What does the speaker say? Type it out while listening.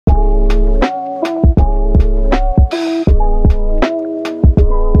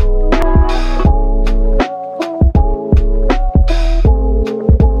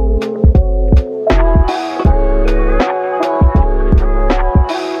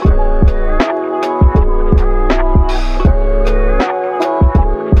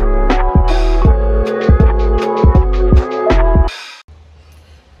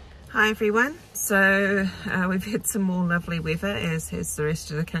everyone. So we've had some more lovely weather, as has the rest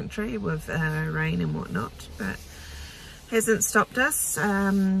of the country, with rain and whatnot, but hasn't stopped us.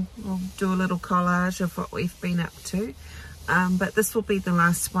 We'll do a little collage of what we've been up to, but this will be the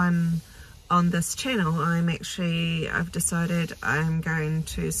last one on this channel. I've decided I'm going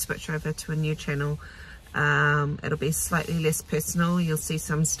to switch over to a new channel. It'll be slightly less personal. You'll see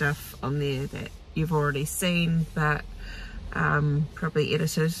some stuff on there that you've already seen, but probably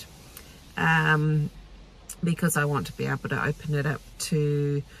edited, because I want to be able to open it up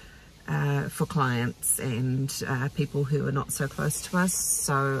to for clients and people who are not so close to us.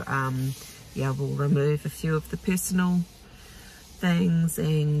 So yeah, we'll remove a few of the personal things,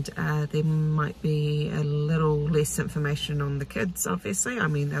 and there might be a little less information on the kids, obviously. I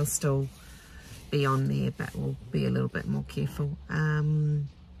mean, they'll still be on there, but we'll be a little bit more careful.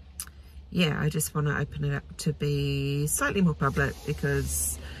 Yeah, I just want to open it up to be slightly more public,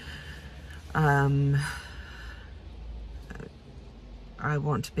 because I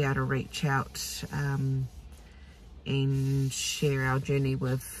want to be able to reach out and share our journey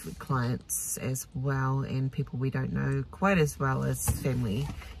with clients as well, and people we don't know quite as well as family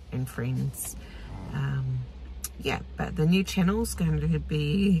and friends. Yeah, but the new channel is going to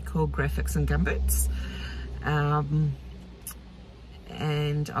be called Graphics and Gumboots,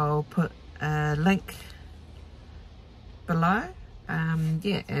 and I'll put a link below.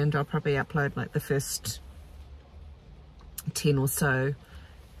 Yeah, and I'll probably upload like the first 10 or so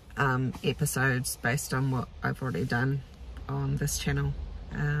episodes based on what I've already done on this channel,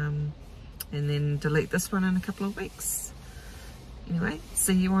 and then delete this one in a couple of weeks. Anyway,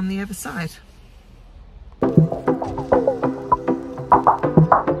 see you on the other side.